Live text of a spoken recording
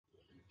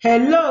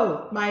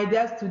Hello, my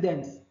dear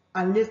students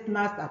and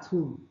listeners at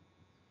home.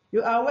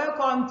 You are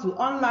welcome to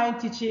online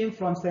teaching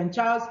from St.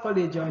 Charles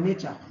College,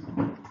 Onitsha.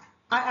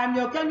 I am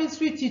your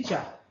chemistry teacher,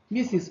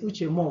 Mrs.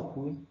 Uche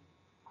Muokwue.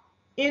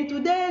 In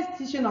today's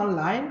teaching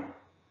online,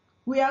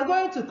 we are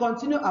going to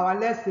continue our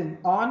lesson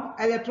on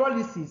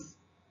electrolysis.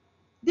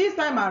 This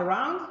time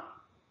around,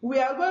 we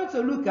are going to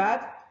look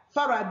at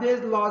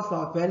Faraday's laws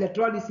of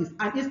electrolysis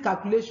and its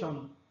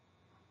calculation.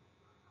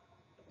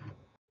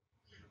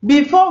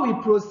 Before we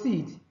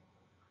proceed,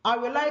 I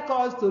would like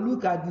us to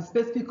look at the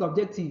specific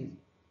objective.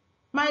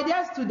 My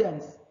dear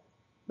students,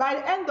 by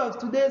the end of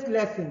today's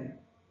lesson,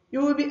 you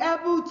will be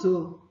able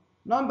to,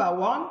 number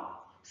one,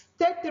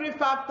 state three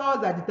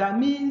factors that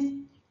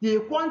determines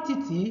the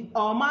quantity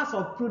or mass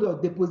of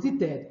product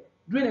deposited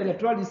during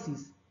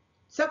electrolysis.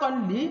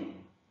 Secondly,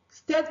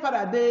 state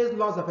Faraday's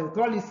laws of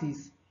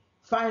electrolysis.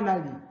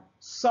 Finally,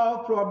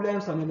 solve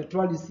problems on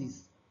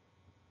electrolysis.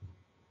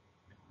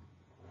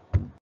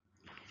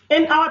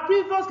 In our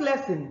previous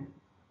lesson,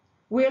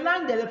 we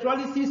learned the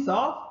electrolysis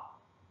of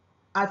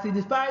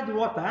acidified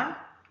water,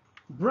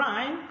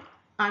 brine,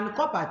 and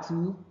copper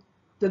to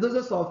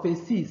doses of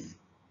phase 6.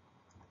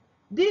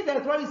 This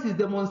electrolysis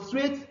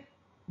demonstrates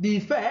the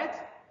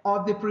effect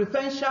of the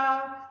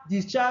preferential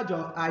discharge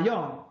of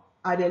ion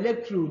at the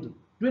electrode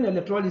during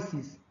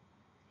electrolysis.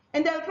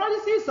 In the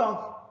electrolysis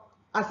of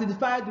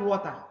acidified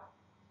water,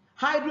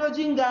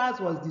 hydrogen gas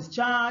was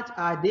discharged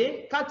at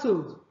the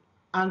cathode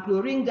and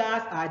chlorine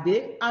gas at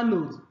the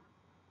anode,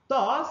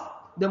 thus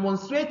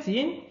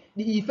demonstrating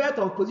the effect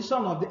of position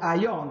of the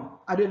ion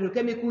at the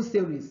electrochemical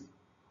series.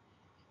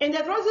 In the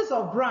electrolysis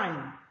of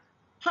brine,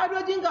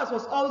 hydrogen gas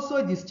was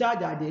also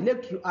discharged at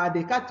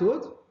the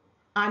cathode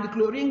and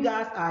chlorine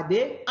gas at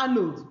the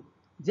anode,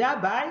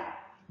 thereby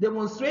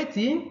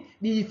demonstrating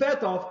the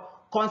effect of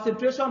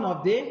concentration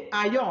of the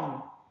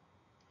ion.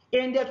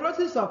 In the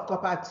electrolysis of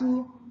copper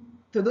 2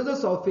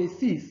 doses of phase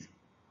 6,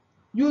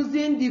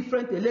 using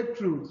different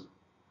electrodes,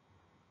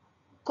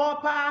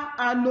 copper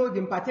anode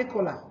in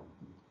particular,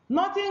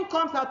 nothing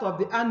comes out of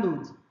the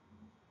anode.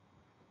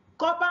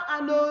 Copper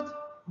anode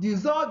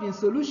dissolves in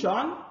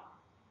solution,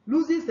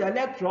 loses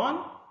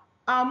electron,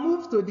 and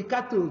moves to the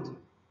cathode,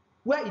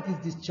 where it is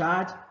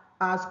discharged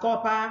as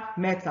copper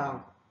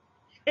metal.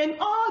 In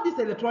all these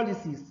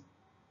electrolysis,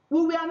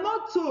 we were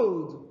not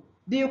told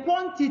the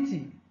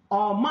quantity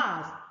or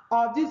mass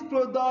of this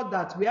product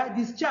that were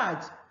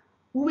discharged.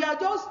 We were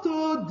just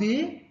told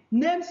the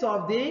names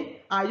of the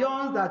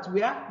ions that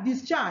were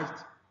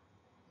discharged.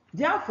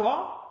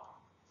 Therefore,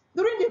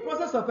 during the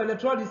process of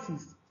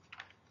electrolysis,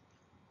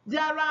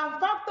 there are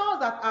factors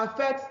that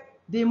affect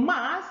the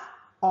mass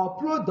or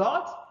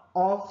product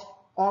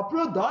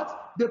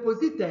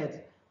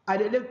deposited at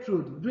the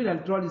electrode during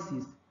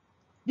electrolysis.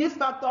 These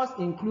factors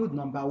include,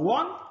 number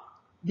one,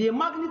 the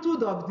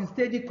magnitude of the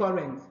steady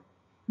current,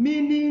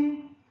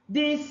 meaning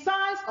the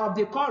size of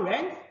the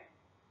current,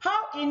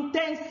 how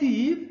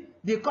intensive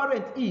the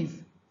current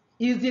is.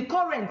 Is the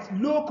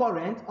current low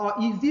current or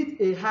is it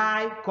a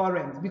high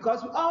current?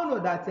 Because we all know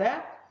that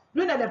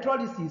during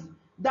electrolysis,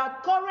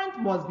 that current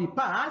must be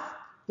passed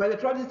for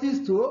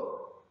electrolysis to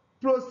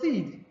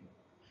proceed.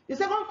 The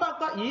second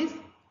factor is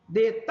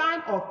the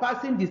time of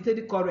passing the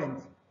steady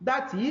current.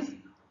 That is,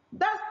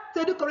 that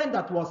steady current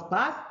that was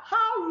passed,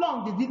 how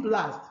long did it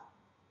last?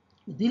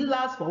 Did it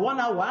last for 1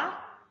 hour,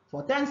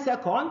 for 10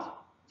 seconds,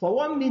 for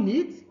 1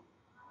 minute?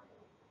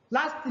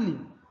 Lastly,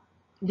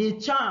 the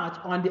charge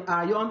on the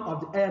ion of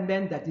the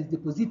element that is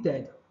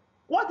deposited.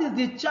 What is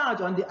the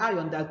charge on the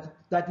ion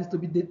that is to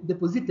be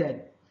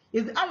deposited?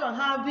 Is the ion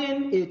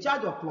having a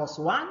charge of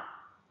 +1,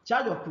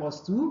 charge of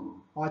 +2,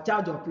 or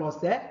charge of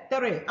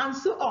 +3, and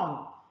so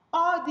on?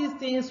 All these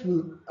things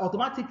will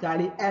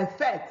automatically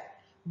affect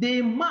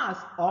the mass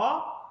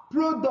or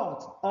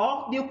product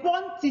or the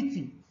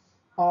quantity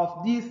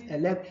of this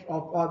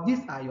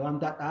ion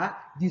that are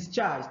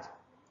discharged.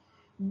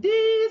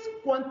 This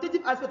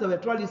quantitative aspect of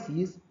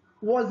electrolysis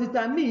was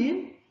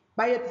determined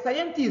by a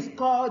scientist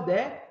called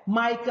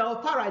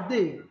Michael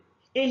Faraday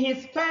in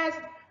his first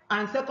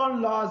and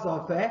second laws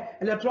of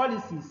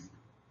electrolysis.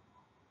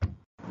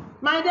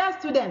 My dear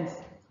students,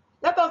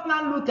 let us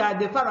now look at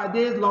the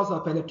Faraday's laws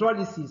of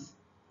electrolysis.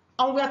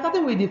 And we are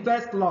starting with the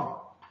first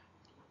law.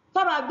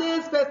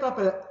 Faraday's first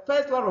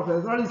law of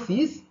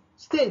electrolysis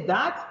states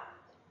that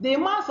the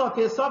mass of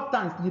a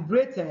substance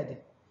liberated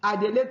at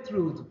the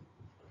electrode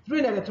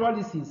during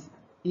electrolysis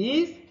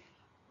is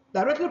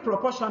directly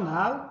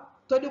proportional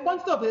to the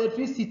quantity of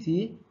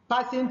electricity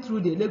passing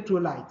through the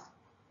electrolyte.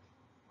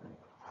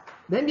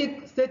 Let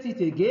me state it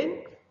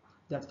again,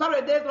 that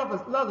Faraday's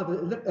laws of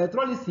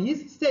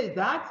electrolysis says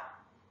that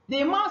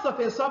the mass of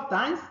a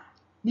substance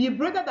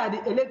liberated at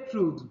the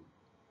electrode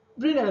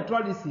during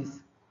electrolysis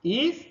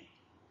is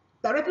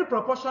directly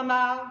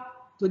proportional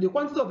to the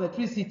quantity of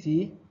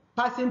electricity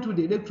passing through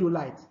the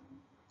electrolyte.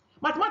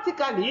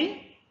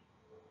 Mathematically,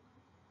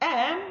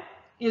 M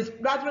is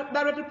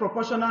directly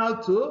proportional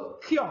to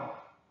Q,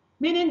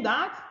 meaning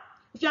that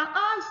if you are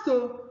asked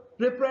to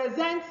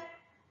represent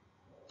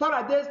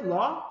Faraday's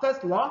law,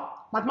 first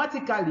law,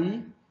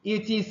 mathematically,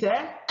 it is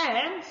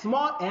M,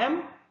 small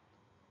m,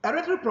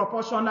 directly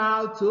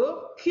proportional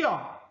to Q.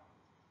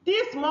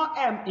 This small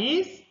m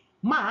is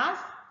mass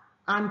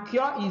and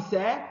Q is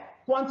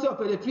quantity of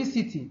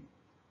electricity.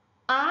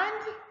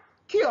 And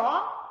Q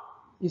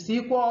is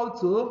equal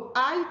to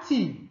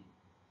IT.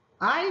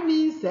 I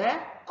means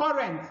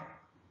current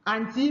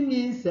and T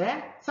means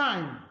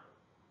time.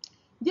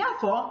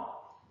 Therefore,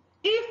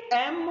 if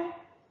M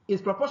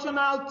is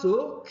proportional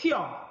to Q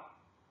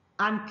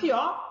and Q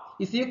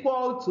is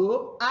equal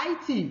to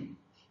IT,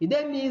 it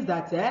then means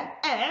that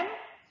M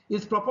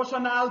is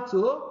proportional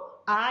to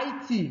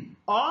IT,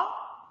 or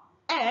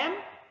M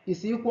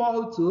is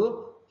equal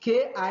to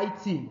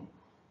KIT.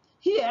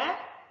 Here,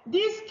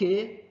 this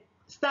K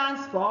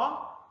stands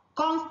for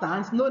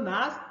constant known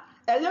as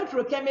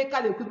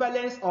electrochemical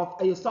equivalence of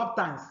a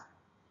substance.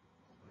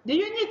 The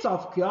unit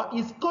of Q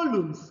is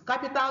coulombs,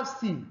 capital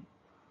C.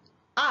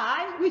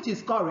 I, which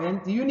is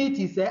current, the unit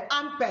is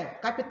ampere,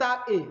 capital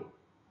A.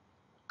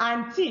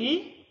 And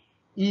T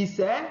is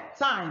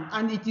time,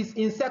 and it is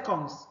in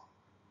seconds.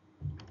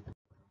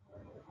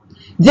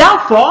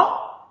 Therefore,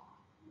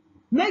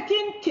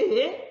 making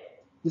K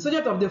the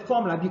subject of the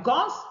formula,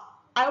 because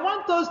I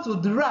want us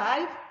to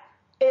derive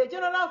a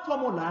general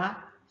formula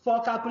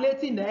for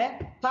calculating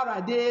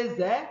Faraday's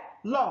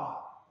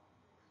law.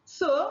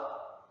 So,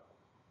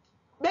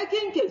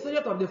 making K the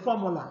subject of the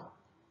formula,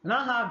 we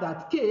now have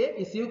that K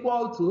is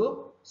equal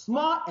to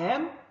small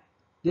m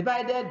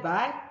divided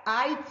by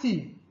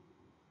IT.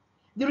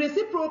 The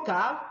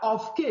reciprocal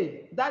of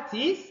K, that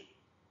is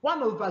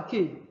 1 over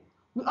K.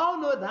 We all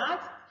know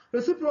that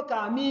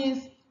reciprocal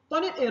means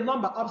turning a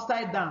number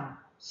upside down.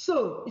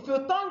 So, if you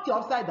turn K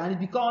upside down, it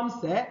becomes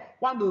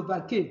 1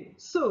 over K.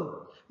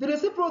 So, the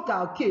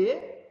reciprocal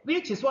K,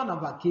 which is 1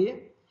 over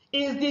K,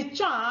 is the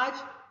charge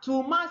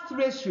to mass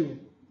ratio.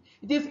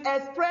 It is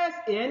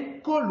expressed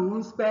in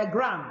coulombs per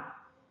gram.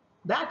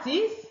 That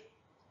is,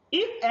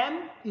 if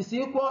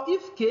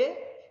K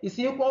is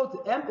equal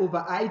to M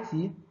over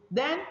IT,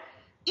 then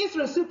its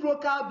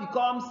reciprocal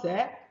becomes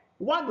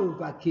 1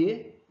 over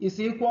K is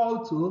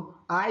equal to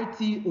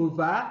IT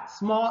over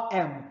small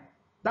m.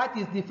 That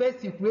is the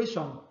first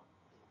equation.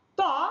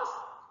 Thus,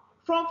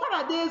 from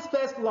Faraday's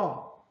first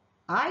law,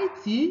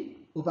 IT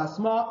over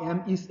small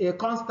m is a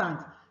constant.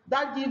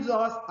 That gives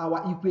us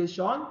our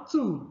equation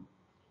 2.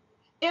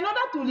 In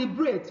order to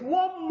liberate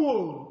 1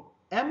 mole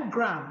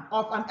m-gram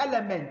of an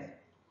element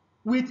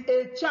with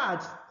a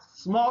charge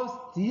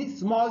small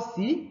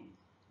c,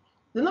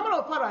 the number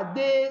of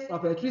Faraday's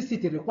of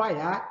electricity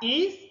required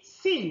is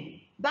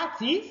C.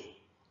 That is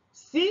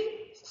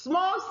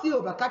small c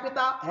over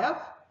capital F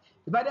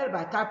divided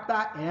by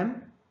capital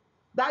M.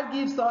 That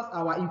gives us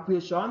our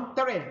equation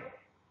 3.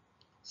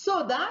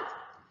 So that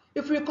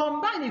if we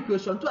combine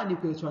equation 2 and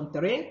equation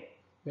 3,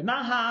 we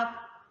now have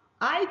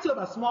IT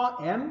over small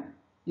m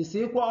is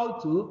equal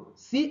to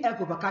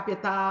CF over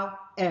capital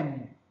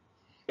M.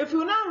 If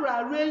we now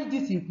rearrange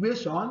this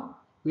equation,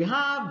 we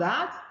have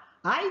that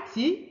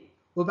IT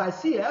over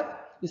CF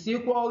is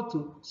equal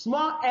to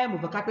small m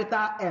over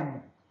capital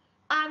M.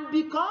 And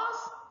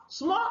because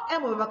small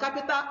m over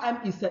capital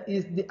M is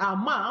the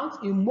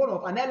amount in mole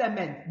of an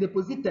element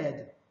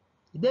deposited,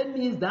 it then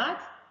means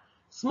that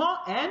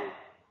small m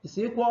is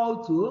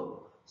equal to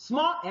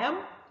small m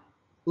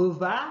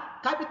over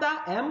capital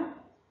M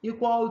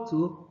equal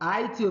to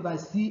IT over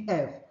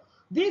CF.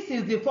 This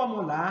is the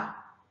formula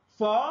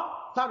for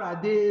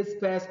Faraday's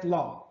first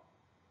law.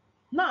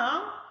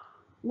 Now,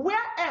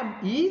 where M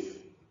is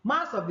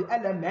mass of the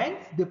element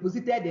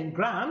deposited in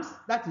grams,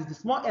 that is the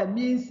small m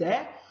means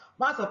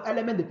mass of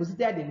element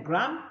deposited in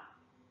gram,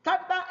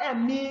 capital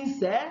M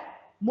means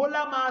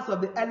molar mass of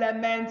the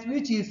element,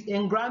 which is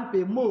in gram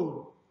per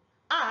mole.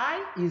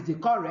 I is the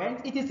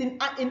current, it is in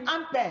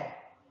ampere.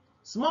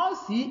 Small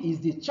c is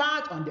the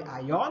charge on the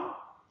ion,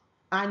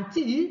 and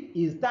T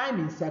is time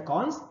in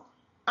seconds,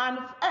 and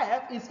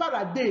F is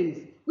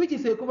Faraday's, which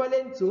is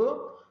equivalent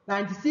to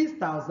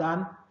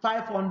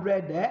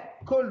 96,500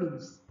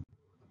 coulombs.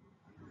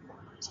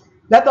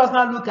 Let us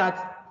now look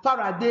at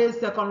Faraday's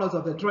second law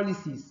of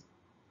electrolysis.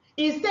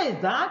 It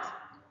says that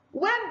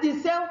when the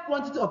same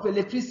quantity of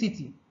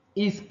electricity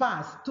is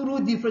passed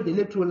through different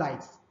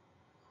electrolytes,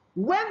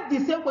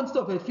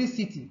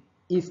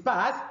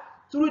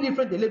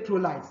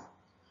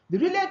 the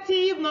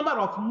relative number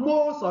of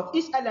moles of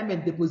each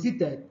element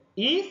deposited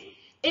is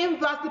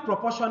inversely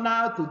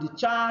proportional to the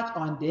charge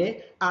on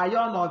the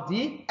ion of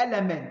the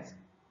element.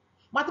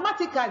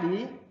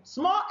 Mathematically,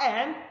 small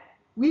n,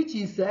 which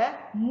is a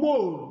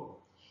mole,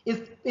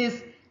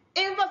 is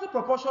inversely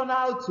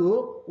proportional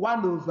to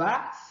 1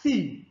 over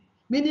C,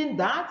 meaning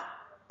that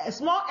a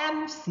small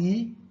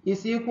mc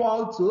is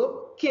equal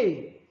to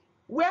K,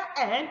 where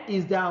n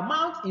is the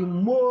amount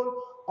in mole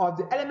of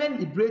the element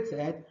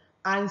liberated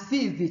and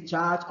C is the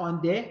charge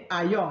on the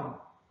ion.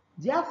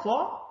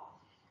 Therefore,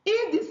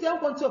 if the same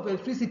quantity of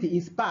electricity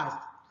is passed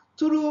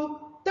through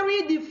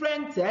 3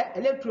 different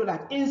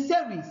electrolytes in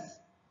series,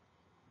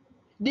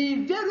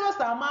 the various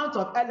amount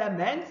of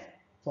elements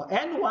for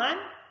N1,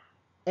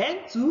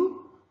 N2,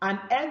 and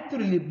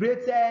N3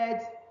 liberated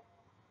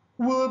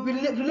will be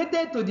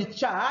related to the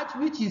charge,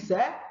 which is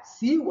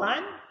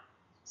C1,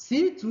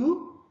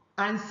 C2,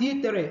 and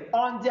C3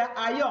 on their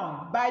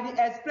ion by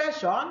the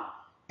expression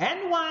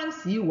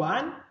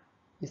N1C1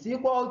 is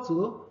equal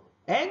to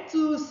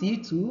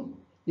N2C2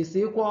 is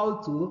equal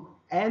to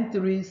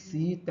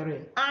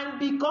N3C3. And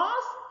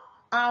because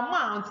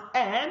amount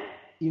N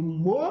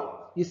in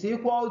mole is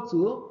equal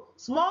to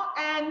small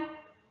n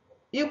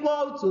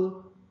equal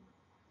to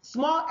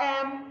small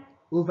m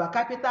over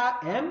capital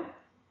M,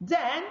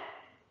 then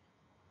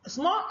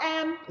small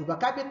m over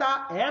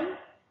capital M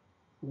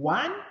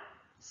 1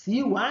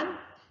 C1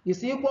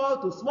 is equal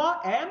to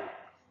small m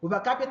over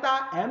capital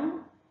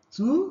M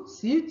 2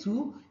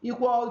 C2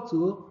 equal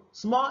to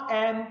small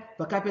m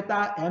over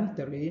capital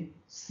M3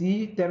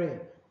 C3.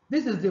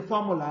 This is the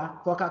formula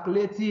for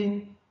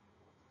calculating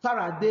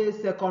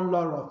Faraday's second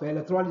law of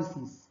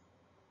electrolysis.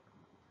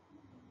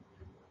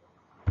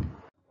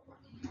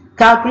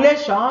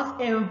 Calculations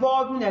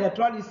involving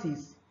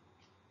electrolysis.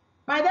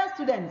 My dear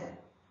students,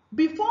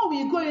 before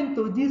we go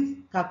into these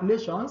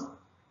calculations,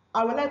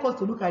 I would like us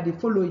to look at the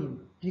following,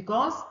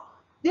 because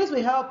this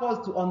will help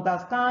us to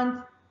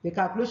understand the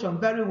calculation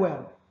very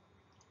well.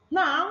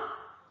 Now,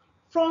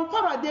 from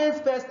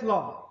Faraday's first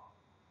law,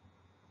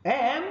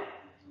 M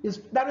is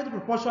directly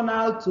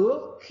proportional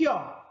to Q,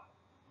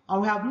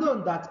 and we have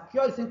known that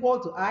Q is equal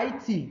to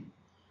IT,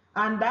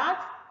 and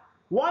that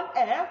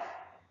 1F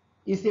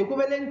is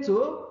equivalent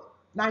to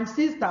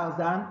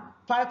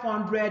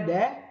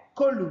 96,500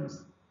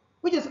 coulombs,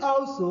 which is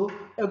also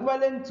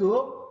equivalent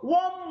to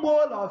 1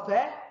 mole of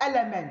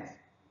element.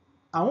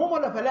 And 1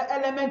 mole of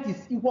element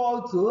is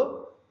equal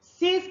to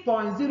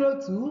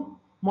 6.02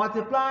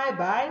 multiplied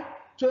by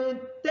 10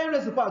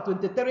 raised to the power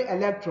 23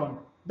 electron.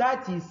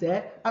 That is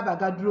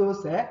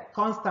Avogadro's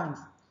constant.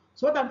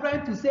 So what I'm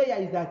trying to say here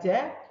is that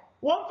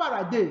 1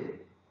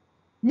 Faraday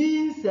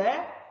means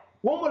 1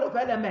 mole of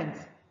element.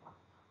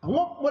 And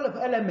 1 mole of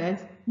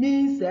element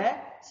means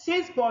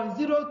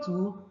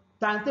 6.02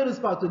 times 10 raised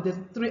to the power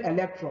 23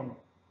 electron.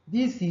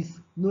 This is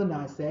known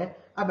as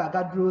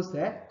Avogadro's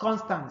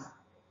constant.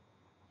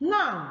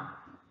 Now,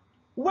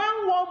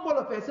 when 1 mole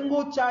of a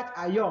single charge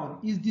ion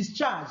is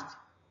discharged,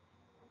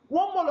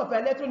 1 mole of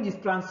electron is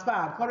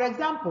transferred. For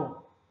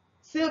example,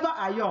 silver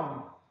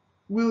ion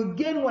will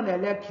gain 1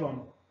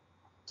 electron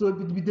to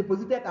be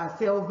deposited as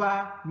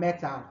silver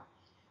metal.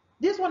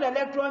 This 1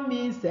 electron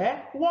means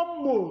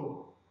 1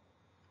 mole.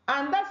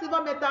 And that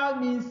silver metal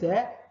means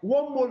 1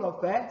 mole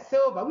of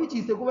silver, which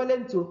is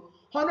equivalent to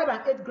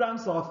 108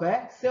 grams of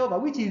silver,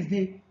 which is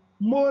the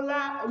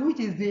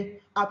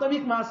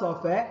atomic mass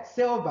of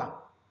silver.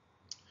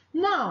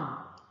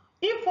 Now,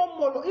 if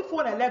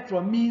 1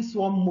 electron means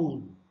 1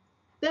 mole,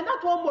 then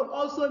that 1 mole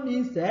also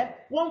means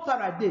 1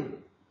 Faraday.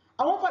 And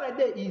 1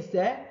 Faraday is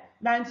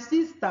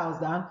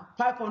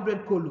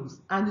 96,500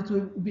 coulombs, and it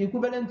will be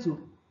equivalent to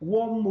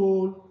 1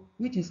 mole,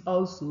 which is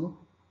also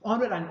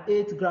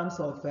 108 grams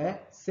of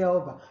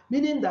silver.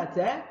 Meaning that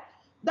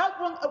that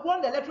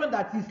one electron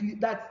that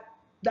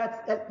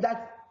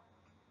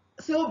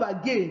silver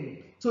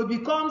gain to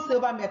become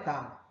silver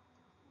metal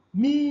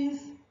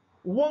means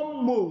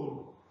 1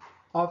 mole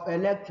of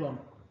electron,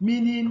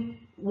 meaning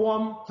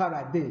 1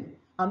 Faraday.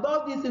 And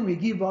all these things will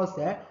give us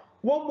 1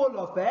 mole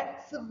of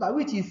silver,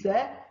 which is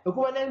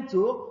equivalent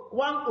to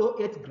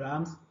 108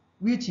 grams,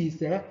 which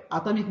is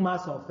atomic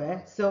mass of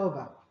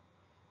silver.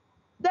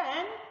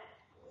 Then,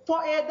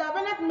 for a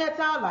divalent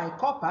metal like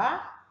copper,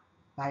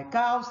 like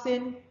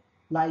calcium,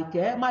 like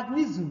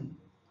magnesium,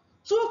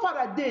 2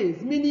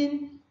 Faradays,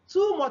 meaning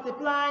 2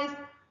 multiplies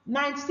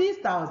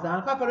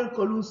 96,500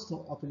 coulombs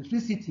of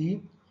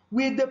electricity,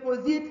 will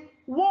deposit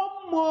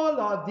 1 mole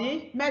of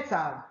the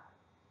metal.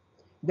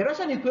 The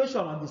reaction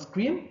equation on the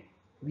screen,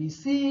 we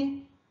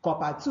see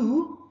copper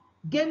 2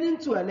 gaining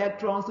 2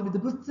 electrons to be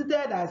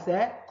deposited as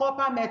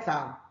copper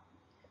metal.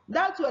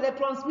 That 2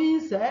 electrons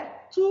means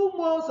 2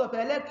 moles of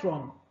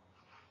electron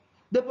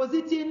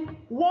depositing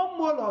 1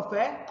 mole of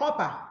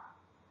copper.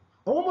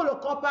 1 mole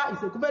of copper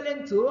is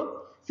equivalent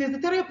to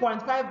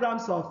 63.5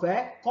 grams of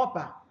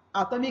copper,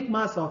 atomic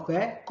mass of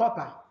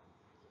copper.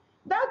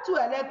 That 2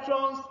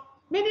 electrons,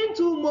 meaning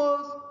 2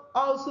 moles,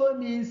 also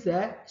means 2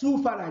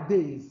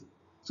 Faradays.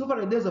 2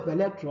 Faradays of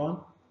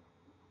electron,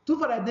 2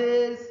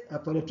 Faradays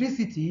of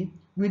electricity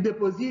will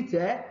deposit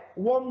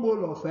 1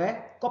 mole of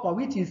copper,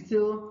 which is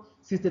still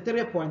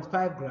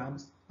 63.5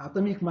 grams,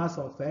 atomic mass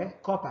of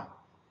copper.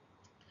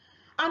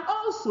 And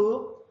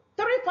also,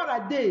 3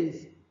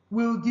 Faradays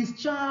will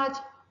discharge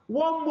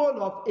 1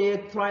 mole of a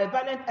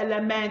trivalent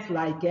element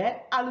like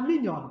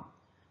aluminium.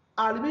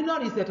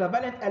 Aluminium is a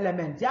trivalent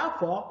element.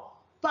 Therefore,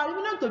 for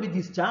aluminium to be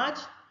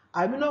discharged,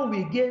 aluminium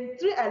will gain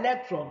 3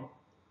 electrons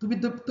to be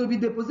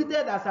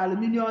deposited as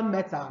aluminium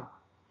metal.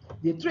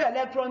 The 3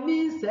 electron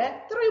means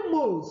 3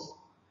 moles,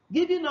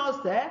 giving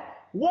us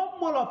 1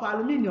 mole of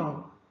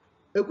aluminium,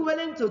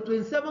 equivalent to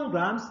 27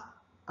 grams,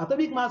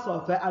 atomic mass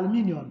of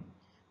aluminium.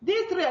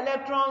 These 3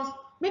 electrons,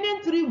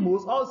 meaning 3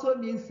 moles, also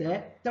means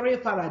 3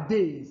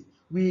 Faradays,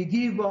 will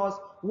give us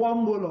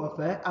 1 mole of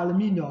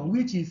aluminium,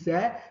 which is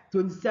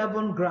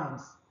 27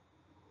 grams.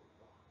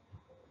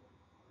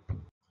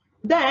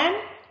 Then,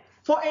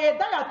 for a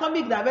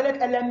diatomic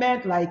divalent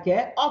element like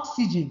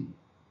oxygen,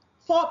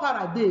 4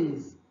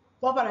 Faradays.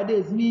 4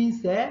 Faradays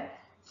means 4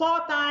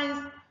 times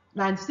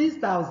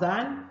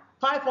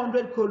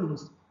 96,500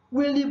 coulombs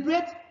will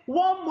liberate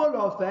 1 mole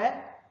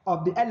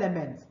of the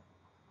element.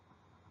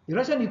 The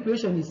Russian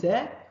equation is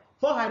 4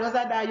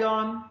 hydroxide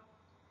ion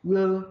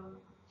will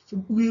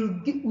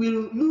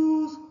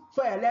lose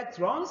 4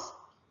 electrons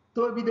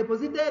to be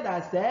deposited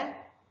as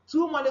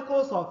 2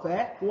 molecules of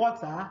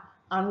water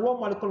and 1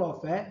 molecule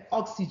of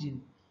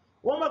oxygen.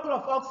 1 molecule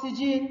of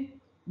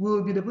oxygen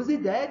will be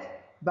deposited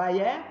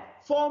by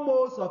 4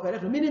 moles of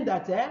electron, meaning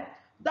that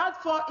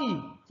that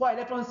 4e, 4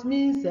 electrons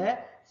means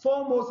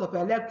 4 moles of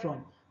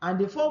electron, and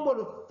the 4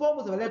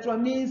 moles of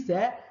electron means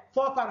 4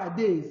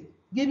 Faradays,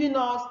 giving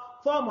us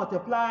 4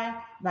 multiply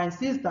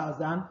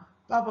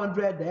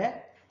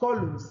 96,500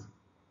 coulombs.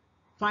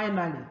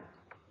 Finally,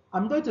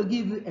 I'm going to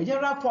give you a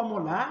general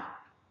formula.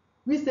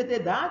 We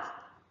stated that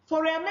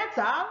for a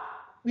metal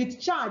with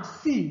charge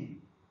C,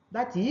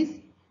 that is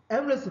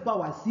m raised to the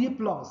power C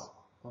plus,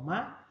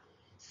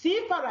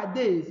 C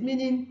Faradays,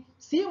 meaning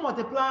C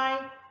multiply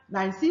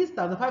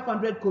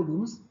 96,500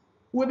 coulombs,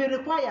 will be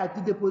required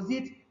to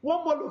deposit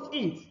 1 mole of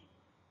it,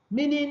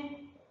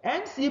 meaning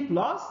Mc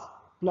plus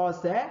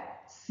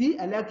C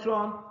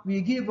electron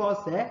will give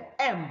us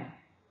M,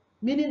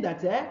 meaning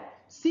that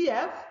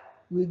Cf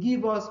will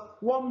give us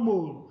 1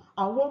 mole,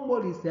 and 1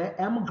 mole is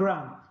M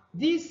gram.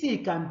 This C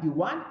can be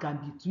 1, can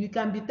be 2, it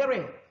can be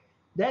 3.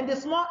 Then the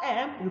small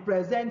m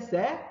represents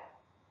the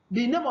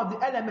name of the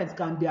element,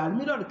 can be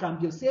aluminum, it can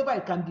be silver,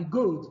 it can be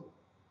gold.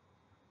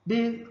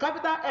 The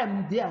capital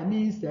M there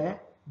means the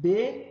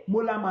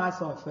molar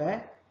mass of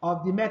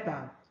the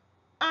metal.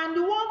 And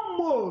 1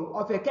 mole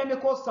of a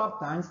chemical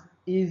substance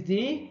is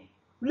the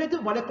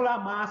relative molecular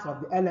mass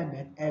of the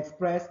element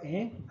expressed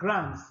in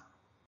grams.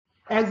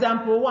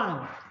 Example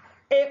 1.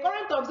 A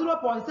current of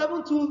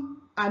 0.72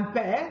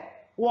 ampere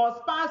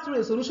was passed through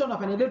a solution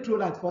of an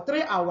electrolyte for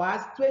 3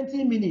 hours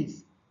 20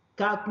 minutes.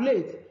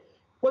 Calculate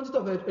quantity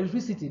of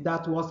electricity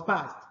that was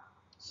passed.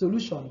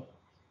 Solution.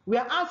 We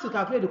are asked to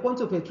calculate the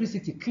quantity of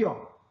electricity Q,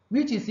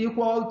 which is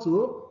equal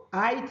to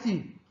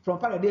IT from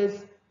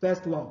Faraday's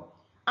first law.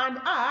 And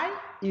I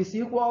is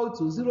equal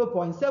to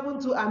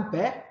 0.72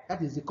 ampere,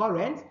 that is the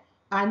current,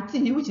 and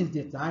T, which is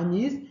the time,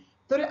 is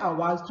 3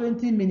 hours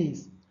 20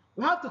 minutes.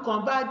 We have to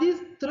convert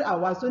these 3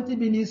 hours 20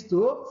 minutes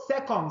to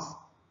seconds,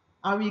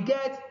 and we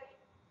get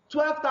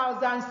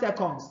 12,000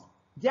 seconds.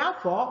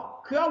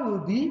 Therefore, Q will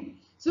be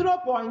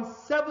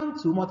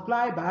 0.72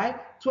 multiplied by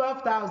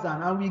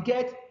 12,000, and we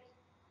get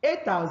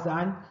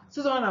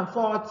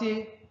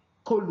 8,640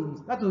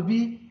 coulombs. That will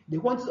be the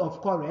quantity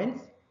of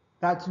current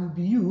that will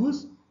be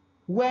used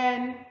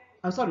when,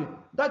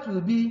 that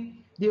will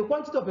be the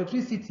quantity of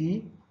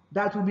electricity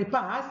that will be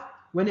passed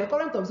when a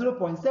current of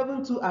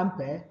 0.72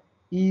 ampere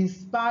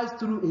is passed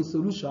through a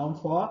solution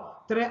for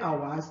 3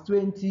 hours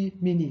 20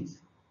 minutes.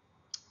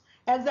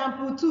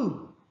 Example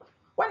 2.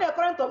 When a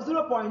current of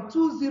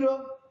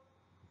 0.20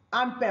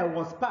 ampere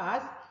was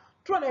passed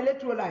through an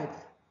electrolyte,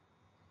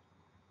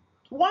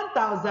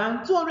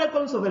 1,200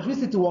 coulombs of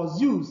electricity was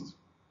used.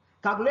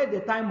 Calculate the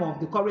time of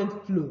the current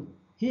flow.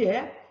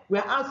 Here, we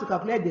are asked to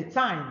calculate the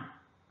time.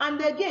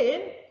 And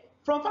again,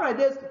 from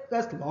Faraday's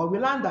first law, we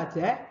learned that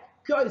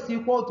Q is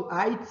equal to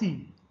IT.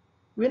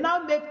 We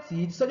now make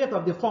T the subject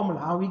of the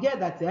formula, and we get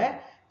that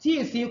T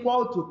is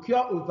equal to Q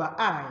over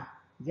I.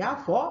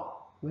 Therefore,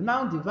 we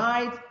now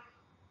divide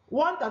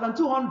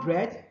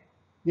 1,200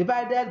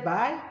 divided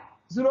by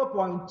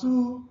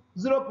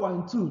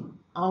 0.2,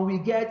 and we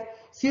get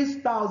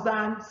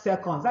 6,000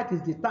 seconds. That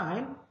is the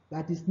time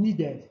that is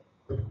needed.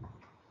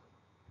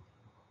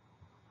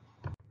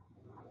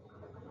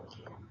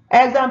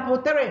 Example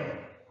 3.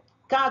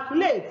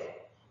 Calculate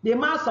the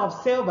mass of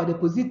silver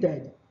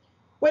deposited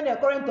when a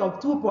current of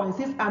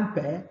 2.6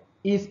 ampere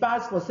is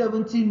passed for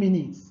 70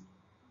 minutes.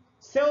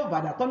 Silver,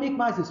 the atomic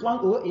mass is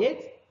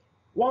 108.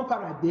 1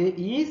 Faraday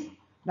is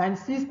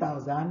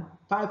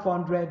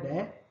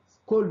 96,500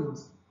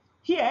 coulombs.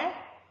 Here,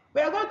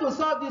 we are going to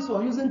solve this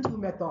one using 2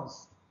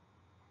 methods.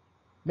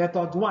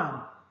 Method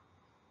 1,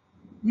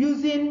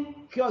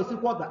 using Q is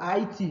equal to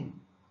IT.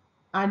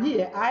 And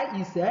here, I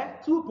is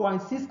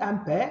 2.6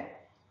 ampere,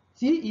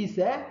 T is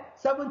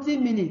 70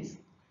 minutes.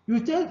 You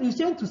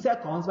change to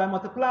seconds by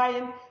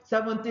multiplying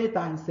 70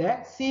 times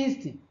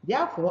 60.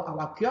 Therefore,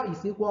 our Q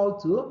is equal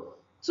to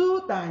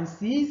 2 times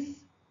 6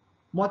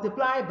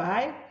 multiplied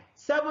by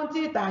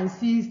 70 times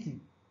 60,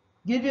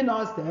 giving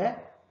us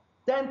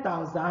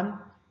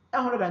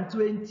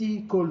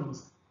 10,820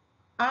 coulombs.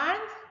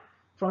 And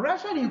from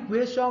Russian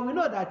equation, we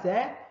know that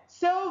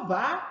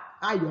silver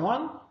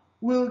ion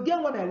will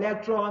gain 1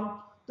 electron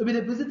to be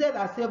deposited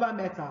as silver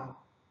metal,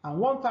 and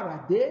 1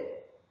 Faraday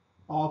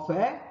of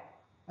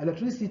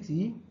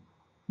electricity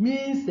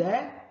means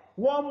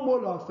 1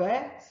 mole of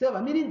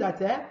silver, meaning that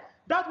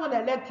that 1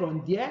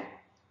 electron there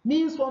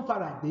means 1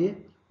 Faraday,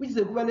 which is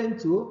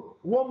equivalent to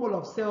 1 mole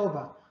of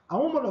silver.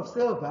 And 1 mole of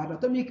silver, the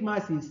atomic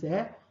mass is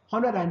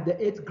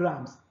 108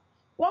 grams.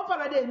 1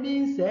 Faraday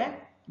means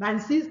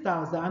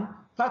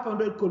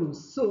 96,500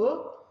 coulombs.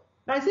 So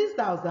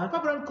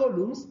 96,500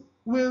 coulombs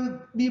will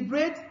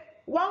liberate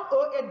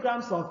 108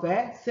 grams of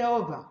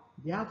silver.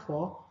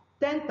 Therefore,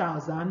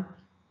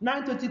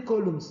 10,920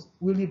 coulombs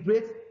will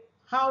liberate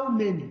how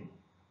many?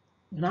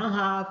 We now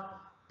have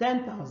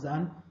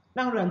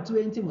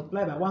 10,920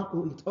 multiplied by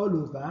 108 all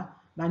over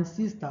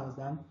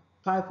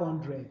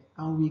 96,500,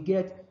 and we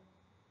get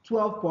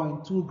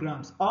 12.2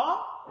 grams. Or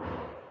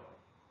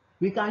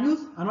we can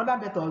use another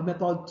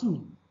method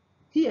 2.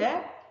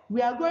 Here,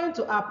 we are going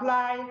to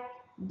apply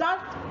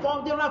that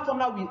general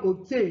formula we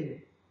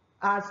obtained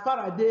as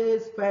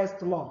Faraday's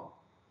first law.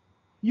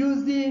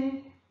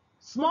 Using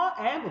small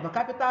m over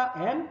capital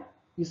M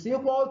is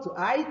equal to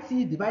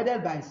IT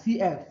divided by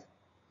CF.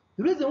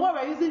 The reason why we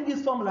are using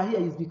this formula here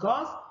is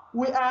because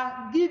we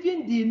are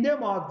giving the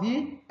name of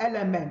the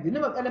element. The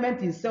name of the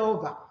element is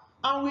silver.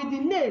 And with the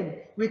name,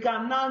 we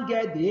can now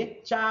get the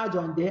charge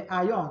on the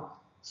ion.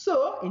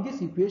 So, in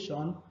this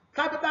equation,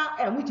 capital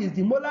M, which is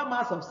the molar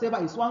mass of silver,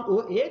 is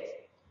 108.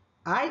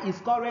 I is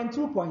current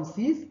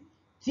 2.6.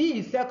 T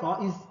is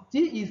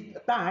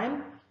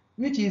time,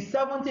 which is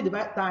 70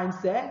 divided times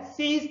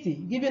 60,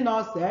 giving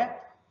us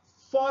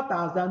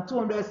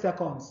 4,200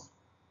 seconds.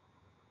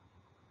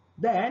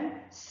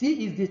 Then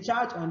C is the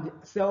charge on the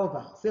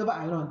silver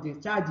ion. The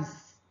charge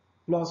is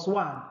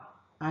 +1,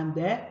 and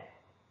the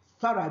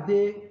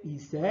Faraday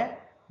is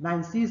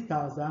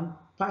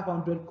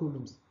 96,500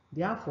 coulombs.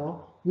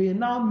 Therefore, we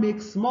now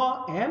make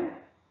small m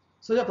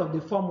subject of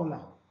the formula.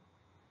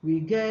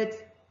 We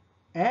get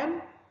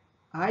m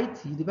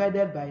IT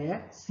divided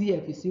by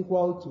CF is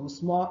equal to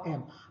small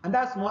m, and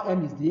that small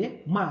m is the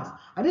mass.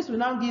 And this will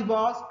now give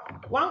us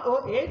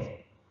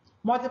 108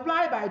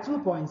 multiplied by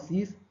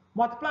 2.6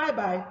 multiplied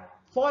by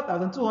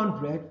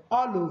 4,200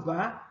 all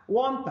over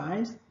 1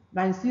 times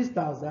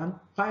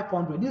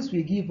 96,500. This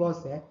will give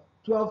us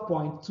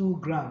 12.2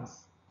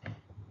 grams.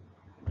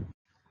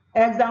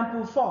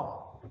 Example 4.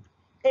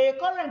 A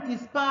current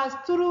is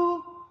passed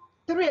through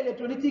 3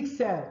 electrolytic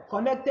cells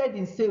connected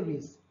in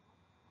series,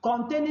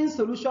 containing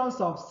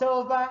solutions of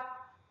silver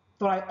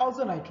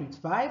trioxonitrate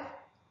 5,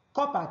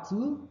 copper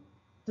 2,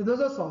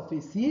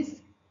 tiodozosulfate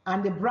 6,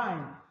 and the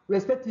brine,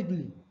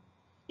 respectively.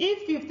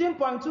 If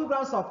 15.2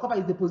 grams of copper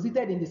is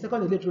deposited in the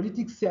second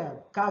electrolytic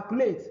cell,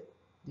 calculate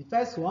the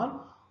first one,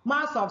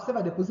 mass of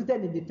silver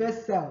deposited in the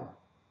first cell.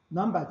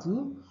 Number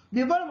 2,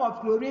 the volume of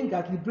chlorine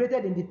that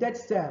liberated in the third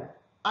cell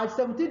at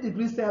 17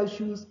 degrees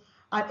Celsius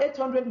at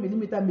 800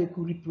 millimeter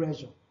mercury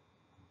pressure.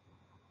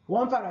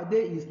 1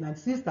 Faraday is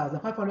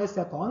 96,500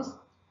 seconds.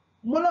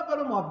 Molar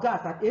volume of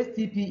gas at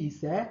STP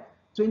is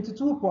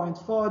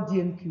 22.4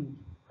 dm³.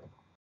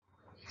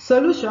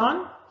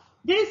 Solution.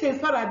 This is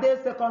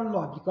Faraday's second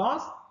law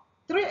because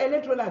 3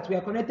 electrolytes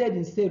were connected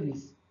in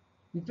series.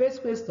 The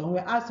first question, we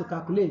are asked to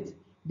calculate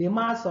the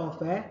mass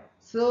of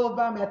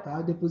silver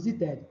metal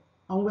deposited,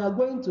 and we are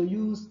going to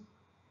use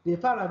the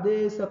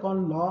Faraday's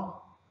second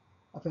law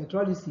of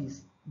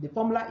electrolysis. The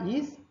formula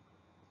is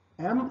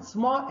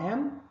small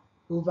m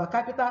over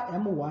capital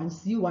M1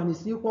 C1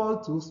 is equal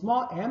to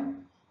small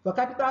m for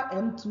capital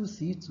M2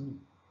 C2,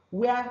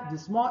 where the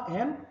small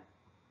m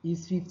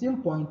is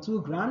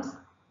 15.2 grams,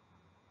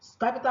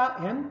 capital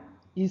M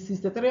is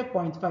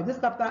 63.5. This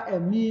capital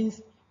M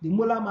means the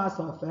molar mass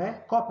of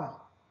copper.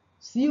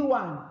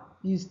 C1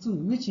 is 2,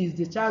 which is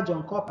the charge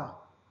on copper.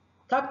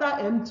 Capital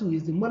M2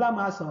 is the molar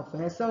mass of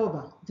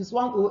silver. It is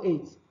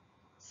 108.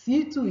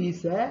 C2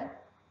 is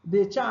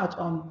the charge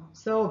on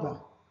silver,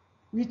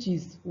 which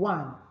is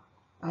 1.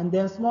 And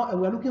then small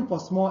m, we are looking for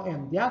small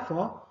m.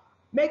 Therefore,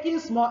 making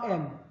small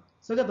m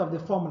subject of the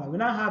formula, we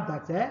now have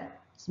that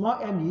small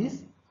m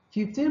is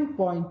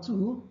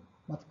 15.2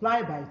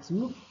 multiplied by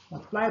 2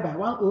 multiplied by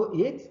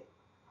 108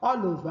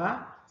 all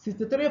over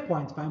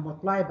 63.5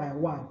 multiplied by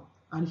 1.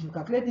 And if you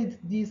calculate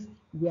this,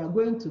 we are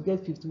going to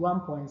get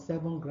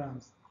 51.7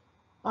 grams.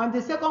 On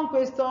the second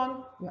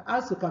question, we are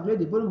asked to calculate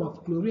the volume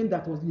of chlorine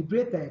that was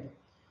liberated.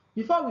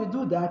 Before we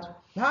do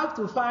that, we have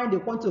to find the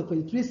quantity of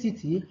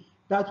electricity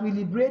that will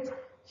liberate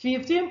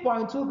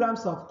 15.2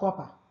 grams of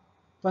copper.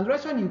 For the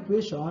reaction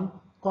equation,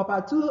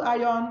 copper 2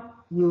 ion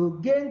will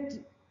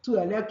gain 2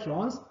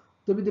 electrons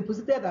to be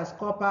deposited as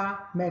copper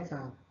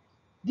metal.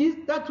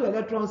 That 2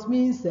 electrons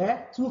means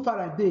 2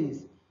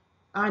 Faradays,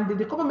 and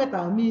the copper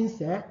metal means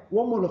 1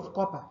 mole of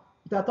copper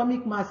with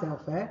atomic mass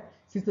of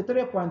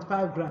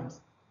 63.5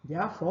 grams.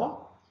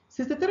 Therefore,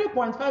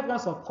 63.5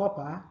 grams of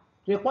copper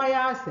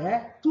requires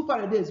 2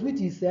 Faradays,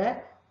 which is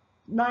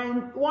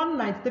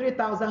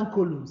 193,000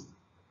 coulombs.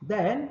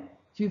 Then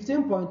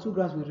 15.2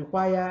 grams will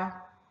require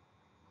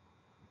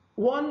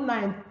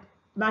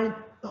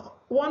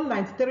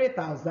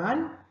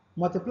 193,000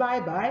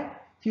 multiplied by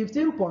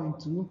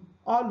 15.2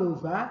 all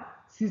over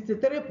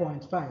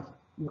 63.5.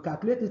 You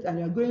calculate it and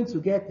you are going to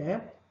get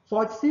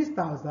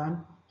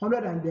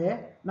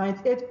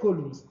 46,198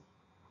 coulombs.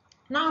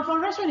 Now,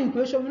 from reaction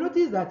equation, we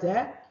notice that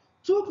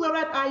 2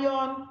 chloride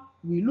ion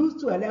will lose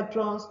 2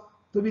 electrons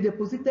to be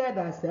deposited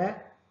as a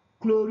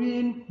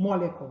chlorine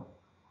molecule.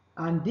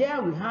 And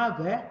there we have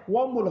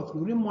 1 mole of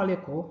chlorine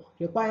molecule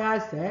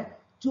requires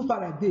 2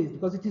 Faradays,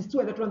 because it is 2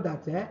 electrons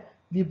that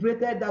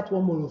liberated that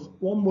 1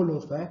 mole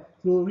of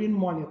chlorine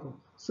molecule.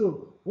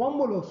 So 1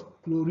 mole of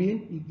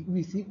chlorine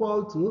is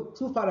equal to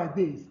 2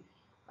 Faradays.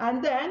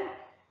 And then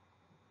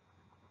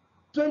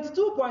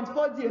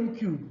 22.4 dm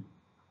cube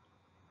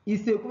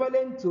is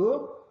equivalent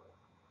to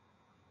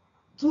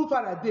 2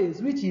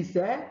 Faradays, which is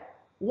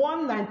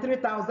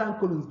 193,000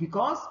 coulombs,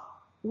 because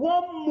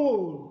 1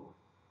 mole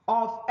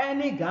of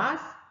any gas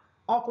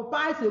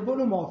occupies a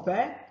volume of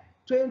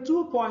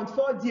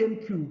 22.4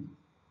 dm cube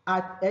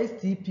at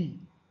STP.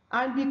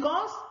 And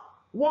because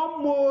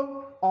 1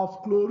 mole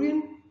of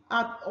chlorine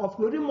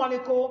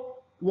molecule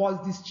was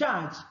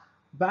discharged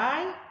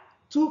by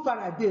 2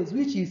 Faradays,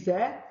 which is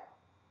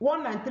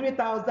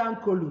 193,000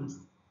 coulombs.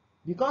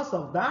 Because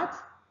of that,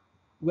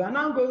 we are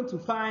now going to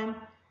find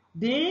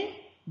the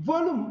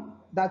volume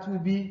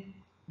the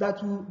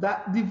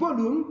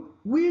volume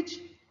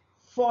which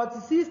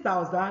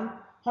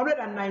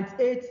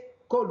 46,198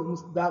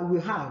 coulombs that we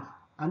have,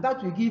 and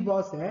that will give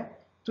us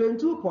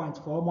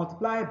 22.4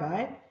 multiplied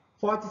by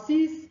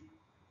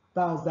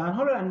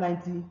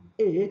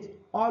 46,198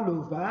 all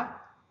over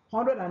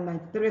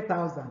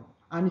 193,000.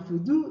 And if you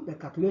do the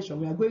calculation,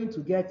 we are going to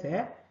get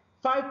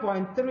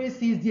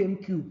 5.36 dm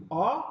cube,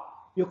 or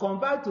you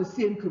convert to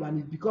cm cube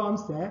and it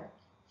becomes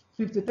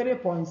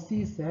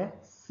 53.6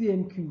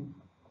 cm cube.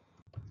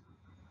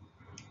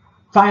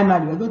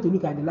 Finally, we are going to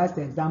look at the last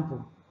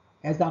example,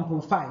 example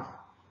 5.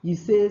 It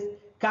says,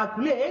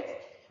 calculate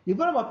the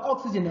volume of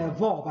oxygen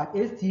evolved at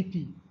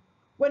STP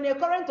when a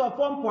current of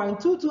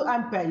 1.22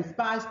 ampere is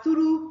passed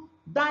through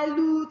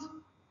dilute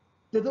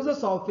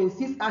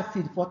tetrodosulfate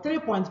acid for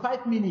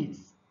 3.5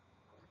 minutes.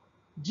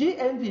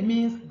 GMV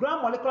means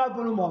gram molecular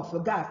volume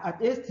of gas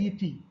at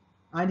STP,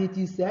 and it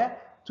is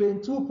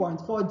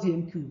 22.4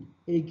 dm cube.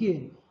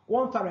 Again,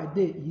 1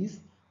 Faraday is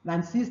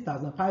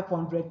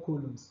 96,500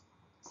 coulombs.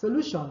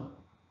 Solution.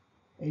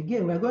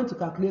 Again, we are going to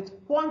calculate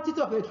quantity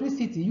of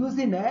electricity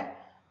using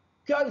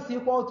Q is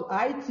equal to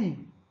IT.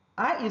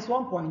 I is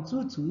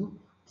 1.22,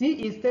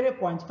 T is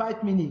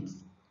 3.5 minutes.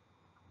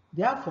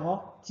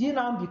 Therefore, T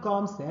now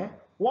becomes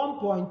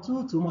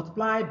 1.22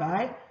 multiplied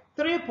by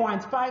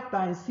 3.5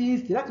 times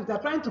 60. That is, we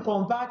are trying to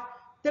convert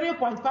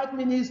 3.5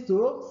 minutes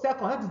to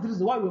seconds. That is the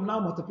reason why we will now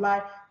multiply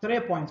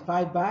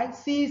 3.5 by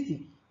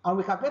 60. And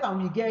we calculate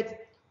and we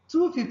get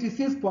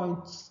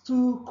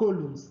 256.2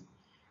 coulombs.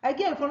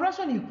 Again, from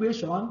reaction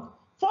equation,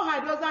 4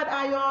 hydroxide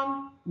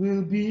ion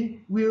will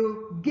gain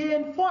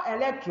 4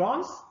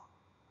 electrons.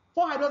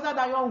 4 hydroxide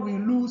ion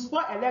will lose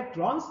 4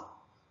 electrons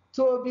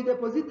to be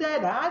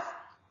deposited as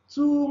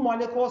 2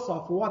 molecules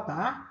of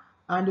water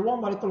and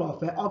 1 molecule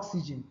of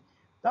oxygen.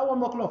 That 1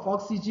 molecule of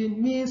oxygen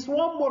means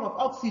 1 mole of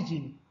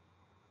oxygen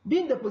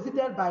being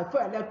deposited by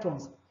 4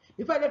 electrons.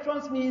 The 4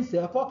 electrons means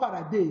 4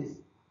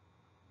 Faradays.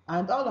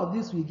 And all of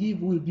this we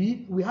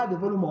have the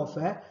volume of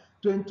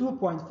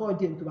 22.4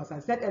 dm cube. As I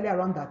said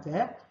earlier on that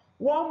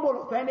 1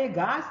 mole of any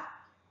gas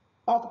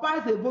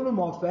occupies a volume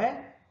of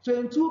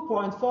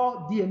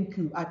 22.4 dm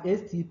cube at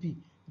STP.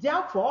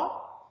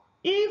 Therefore,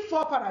 if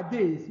 4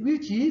 Faradays,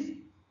 which is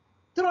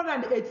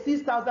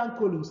 386,000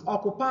 coulombs,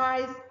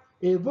 occupies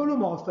a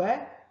volume of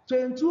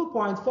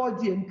 22.4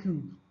 dm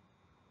cube,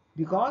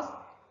 because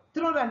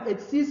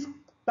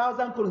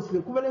 386,000 coulombs is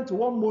equivalent to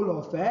 1 mole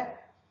of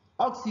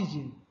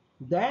oxygen,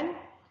 then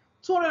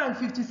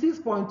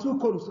 256.2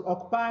 coulombs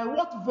occupy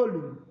what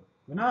volume?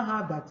 We now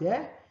have that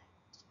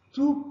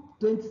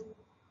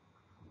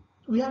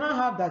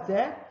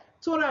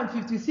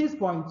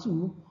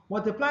 256.2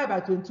 multiplied by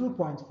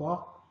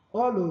 22.4 all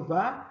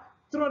over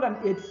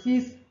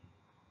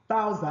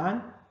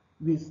 386,000.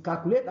 We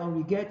calculate and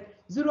we get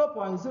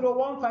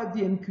 0.015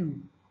 dm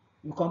cube.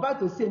 You convert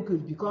to cm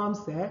cube, it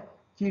becomes 15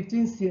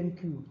 cm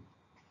cube.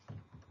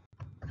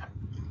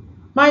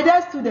 My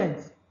dear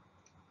students,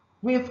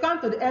 we've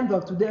come to the end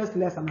of today's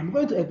lesson. I'm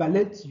going to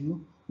evaluate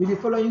you with the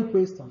following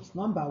questions.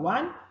 Number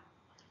 1,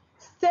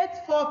 state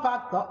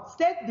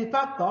the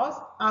factors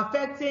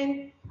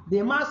affecting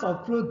the mass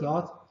of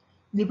product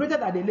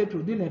liberated at the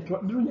electrode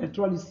during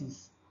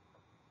electrolysis.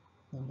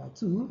 Number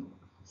 2,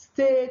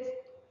 state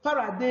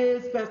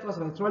Faraday's first law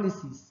of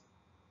electrolysis.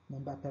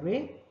 Number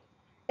 3,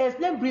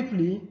 explain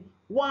briefly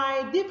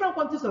why different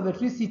quantities of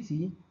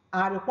electricity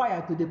are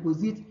required to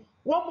deposit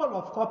 1 mole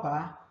of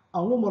copper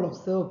and 1 mole of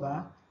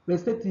silver,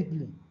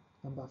 respectively.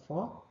 Number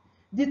 4,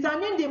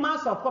 determine the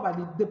mass of copper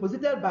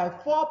deposited by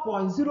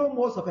 4.0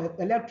 moles of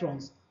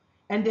electrons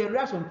and the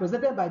reaction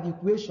presented by the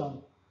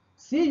equation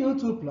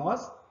Cu2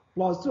 plus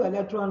 2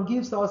 electron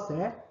gives us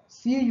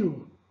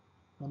Cu.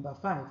 Number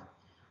 5,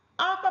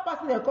 after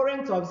passing a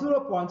current of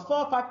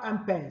 0.45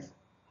 amperes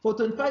for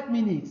 25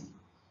 minutes,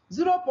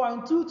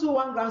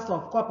 0.221 grams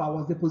of copper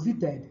was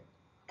deposited.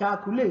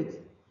 Calculate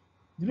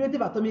the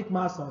relative atomic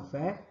mass of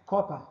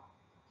copper.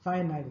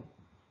 Finally,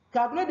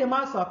 calculate the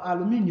mass of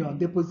aluminium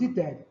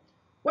deposited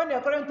when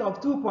a current of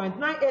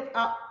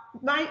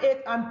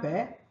 2.98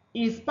 ampere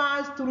is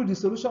passed through the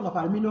solution of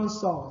aluminium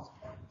salt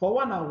for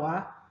 1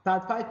 hour,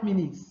 35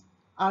 minutes.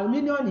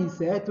 Aluminium is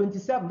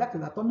 27, that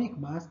is atomic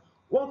mass.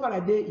 1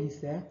 Faraday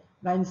is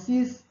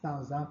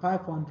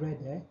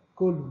 96,500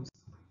 columns.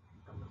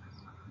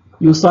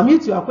 You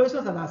submit your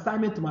questions and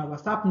assignment to my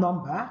WhatsApp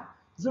number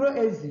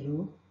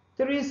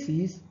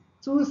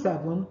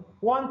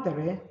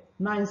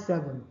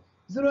 08036271397.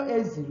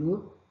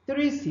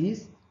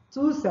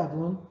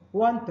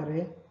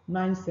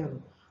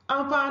 08036271397.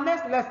 And for our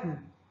next lesson,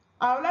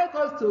 I would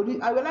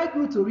like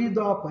you to read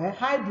up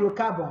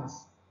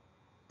hydrocarbons.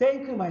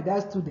 Thank you, my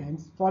dear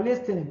students, for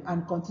listening,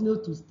 and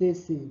continue to stay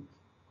safe.